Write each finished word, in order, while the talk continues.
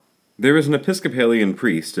There is an Episcopalian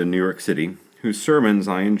priest in New York City whose sermons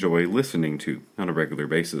I enjoy listening to on a regular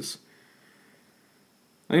basis.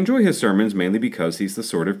 I enjoy his sermons mainly because he's the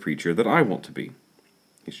sort of preacher that I want to be.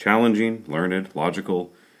 He's challenging, learned,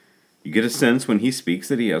 logical. You get a sense when he speaks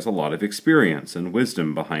that he has a lot of experience and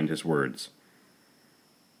wisdom behind his words.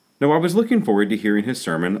 Now, I was looking forward to hearing his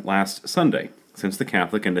sermon last Sunday, since the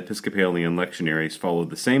Catholic and Episcopalian lectionaries followed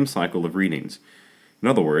the same cycle of readings. In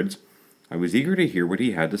other words, I was eager to hear what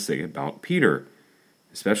he had to say about Peter,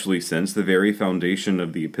 especially since the very foundation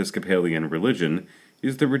of the Episcopalian religion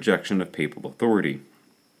is the rejection of papal authority.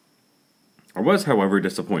 I was, however,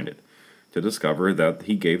 disappointed to discover that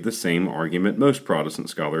he gave the same argument most Protestant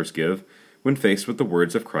scholars give when faced with the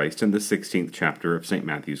words of Christ in the 16th chapter of St.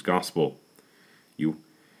 Matthew's Gospel.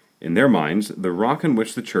 In their minds, the rock on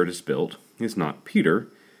which the church is built is not Peter,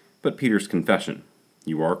 but Peter's confession.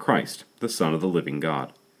 You are Christ, the Son of the living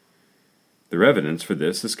God. Their evidence for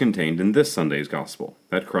this is contained in this Sunday's Gospel,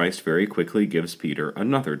 that Christ very quickly gives Peter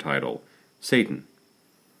another title, Satan.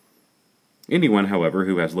 Anyone, however,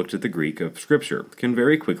 who has looked at the Greek of Scripture can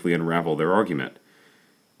very quickly unravel their argument.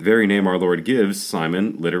 The very name our Lord gives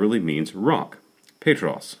Simon literally means rock,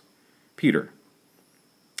 Petros, Peter.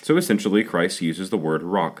 So essentially, Christ uses the word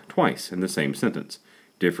rock twice in the same sentence,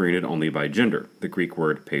 differing it only by gender, the Greek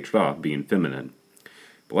word Petra being feminine.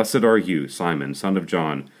 Blessed are you, Simon, son of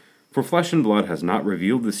John, for flesh and blood has not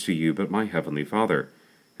revealed this to you, but my heavenly Father.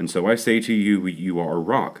 And so I say to you, you are a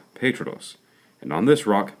rock, Petros, and on this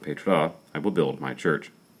rock, Petra, I will build my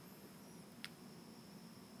church.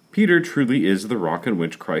 Peter truly is the rock on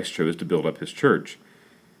which Christ chose to build up his church.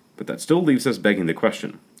 But that still leaves us begging the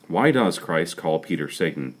question, why does Christ call Peter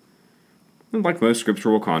Satan? And like most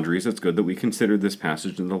scriptural quandaries, it's good that we consider this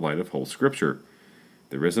passage in the light of whole Scripture.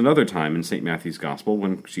 There is another time in St. Matthew's Gospel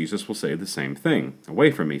when Jesus will say the same thing,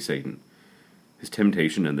 away from me, Satan, his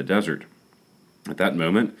temptation in the desert. At that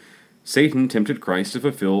moment, Satan tempted Christ to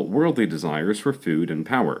fulfill worldly desires for food and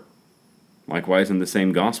power. Likewise, in the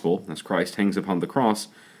same Gospel, as Christ hangs upon the cross,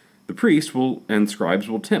 the priest and scribes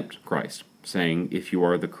will tempt Christ, saying, if you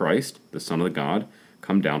are the Christ, the Son of God,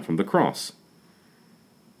 come down from the cross.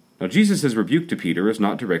 Now, Jesus' rebuke to Peter is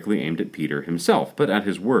not directly aimed at Peter himself, but at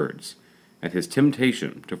his words, at his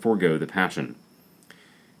temptation to forego the passion.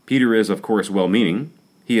 Peter is, of course, well-meaning.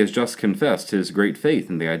 He has just confessed his great faith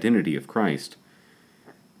in the identity of Christ.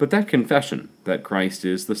 But that confession, that Christ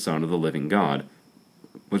is the Son of the living God,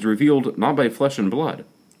 was revealed not by flesh and blood,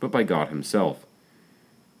 but by God himself.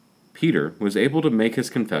 Peter was able to make his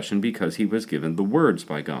confession because he was given the words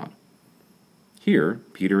by God. Here,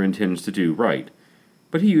 Peter intends to do right,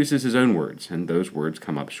 but he uses his own words, and those words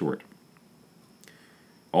come up short.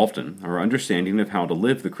 Often, our understanding of how to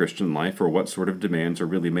live the Christian life or what sort of demands are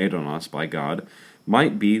really made on us by God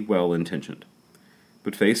might be well-intentioned,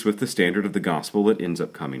 but faced with the standard of the gospel, it ends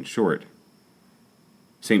up coming short.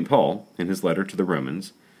 St. Paul, in his letter to the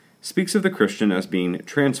Romans, speaks of the Christian as being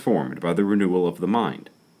transformed by the renewal of the mind,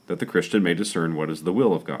 that the Christian may discern what is the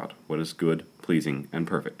will of God, what is good, pleasing, and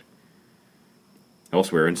perfect.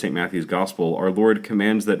 Elsewhere in St. Matthew's Gospel, our Lord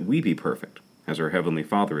commands that we be perfect, as our Heavenly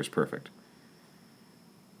Father is perfect.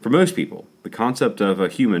 For most people, the concept of a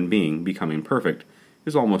human being becoming perfect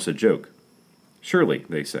is almost a joke. Surely,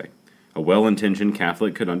 they say, a well-intentioned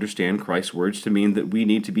Catholic could understand Christ's words to mean that we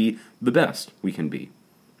need to be the best we can be,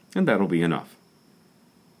 and that'll be enough.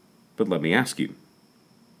 But let me ask you,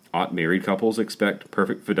 ought married couples expect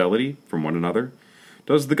perfect fidelity from one another?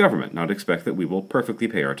 Does the government not expect that we will perfectly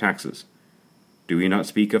pay our taxes? Do we not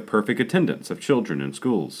speak of perfect attendance of children in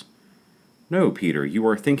schools? No, Peter, you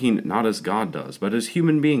are thinking not as God does, but as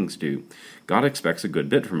human beings do. God expects a good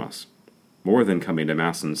bit from us. More than coming to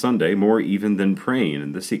Mass on Sunday, more even than praying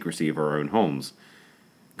in the secrecy of our own homes.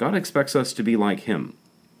 God expects us to be like Him,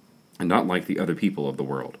 and not like the other people of the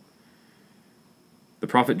world. The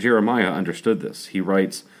prophet Jeremiah understood this. He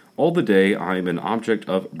writes, all the day I am an object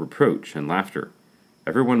of reproach and laughter.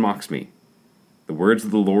 Everyone mocks me. The words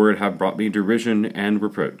of the Lord have brought me derision and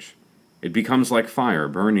reproach. It becomes like fire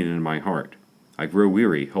burning in my heart. I grow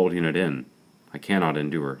weary holding it in. I cannot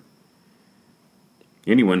endure.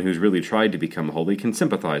 Anyone who's really tried to become holy can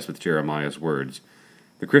sympathize with Jeremiah's words.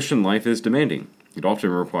 The Christian life is demanding. It often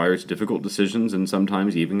requires difficult decisions and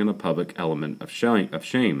sometimes even a public element of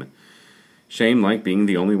shame. Shame like being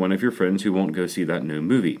the only one of your friends who won't go see that new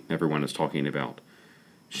movie everyone is talking about.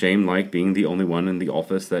 Shame like being the only one in the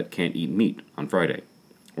office that can't eat meat on Friday.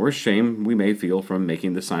 Or shame we may feel from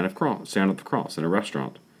making the sign of the cross in a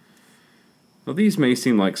restaurant. Now, these may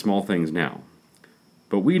seem like small things now,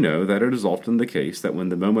 but we know that it is often the case that when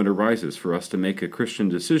the moment arises for us to make a Christian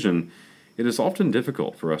decision, it is often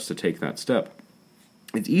difficult for us to take that step.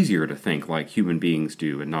 It's easier to think like human beings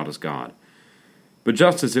do and not as God. But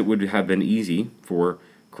just as it would have been easy for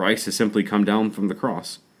Christ to simply come down from the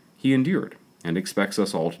cross, he endured, and expects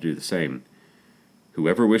us all to do the same.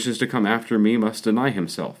 Whoever wishes to come after me must deny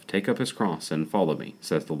himself, take up his cross, and follow me,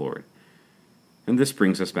 says the Lord. And this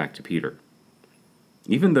brings us back to Peter.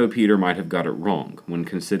 Even though Peter might have got it wrong when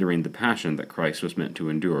considering the passion that Christ was meant to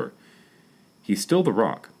endure, he's still the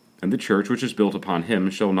rock, and the church which is built upon him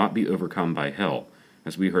shall not be overcome by hell,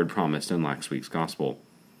 as we heard promised in last week's gospel.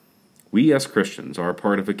 We as Christians are a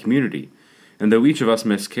part of a community, and though each of us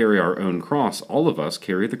must carry our own cross, all of us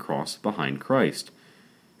carry the cross behind Christ,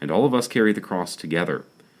 and all of us carry the cross together.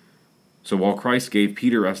 So while Christ gave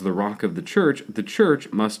Peter as the rock of the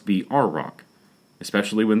church must be our rock,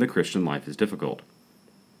 especially when the Christian life is difficult.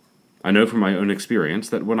 I know from my own experience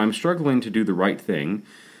that when I'm struggling to do the right thing,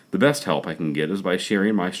 the best help I can get is by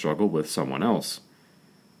sharing my struggle with someone else.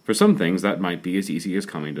 For some things, that might be as easy as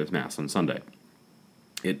coming to Mass on Sunday.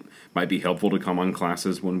 It might be helpful to come on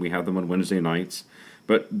classes when we have them on Wednesday nights,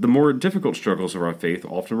 but the more difficult struggles of our faith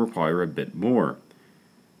often require a bit more.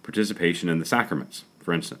 Participation in the sacraments,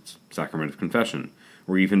 for instance, sacrament of confession,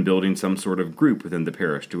 or even building some sort of group within the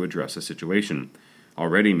parish to address a situation.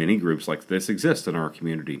 Already many groups like this exist in our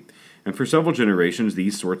community, and for several generations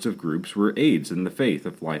these sorts of groups were aids in the faith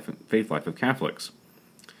life of Catholics.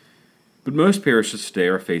 But most parishes today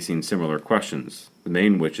are facing similar questions, the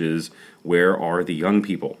main which is, where are the young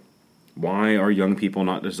people? Why are young people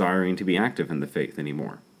not desiring to be active in the faith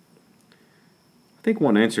anymore? I think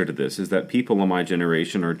one answer to this is that people in my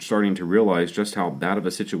generation are starting to realize just how bad of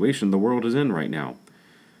a situation the world is in right now.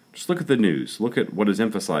 Just look at the news. Look at what is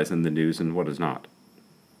emphasized in the news and what is not.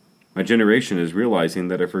 My generation is realizing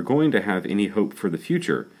that if we're going to have any hope for the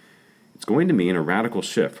future, it's going to mean a radical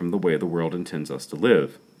shift from the way the world intends us to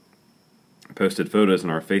live. I posted photos on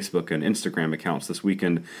our Facebook and Instagram accounts this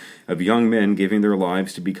weekend of young men giving their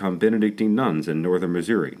lives to become Benedictine nuns in northern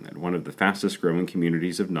Missouri, at one of the fastest growing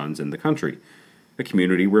communities of nuns in the country, a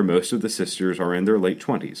community where most of the sisters are in their late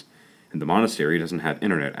 20s, and the monastery doesn't have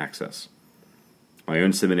internet access. My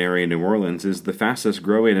own seminary in New Orleans is the fastest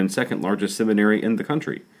growing and second largest seminary in the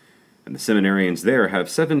country, and the seminarians there have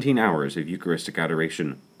 17 hours of Eucharistic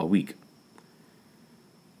adoration a week.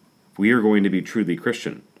 If we are going to be truly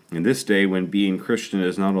Christian, in this day when being Christian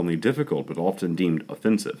is not only difficult but often deemed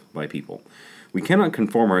offensive by people, we cannot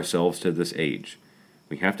conform ourselves to this age.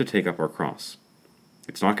 We have to take up our cross.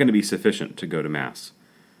 It's not going to be sufficient to go to Mass.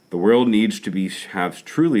 The world needs to have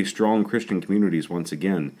truly strong Christian communities once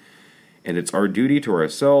again, and it's our duty to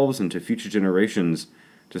ourselves and to future generations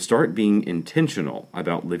to start being intentional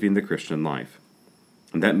about living the Christian life.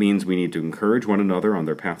 And that means we need to encourage one another on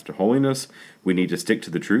their path to holiness. We need to stick to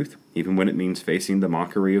the truth, even when it means facing the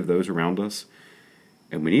mockery of those around us.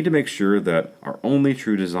 And we need to make sure that our only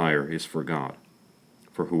true desire is for God.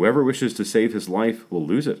 For whoever wishes to save his life will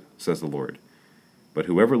lose it, says the Lord. But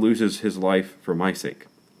whoever loses his life for my sake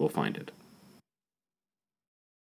will find it.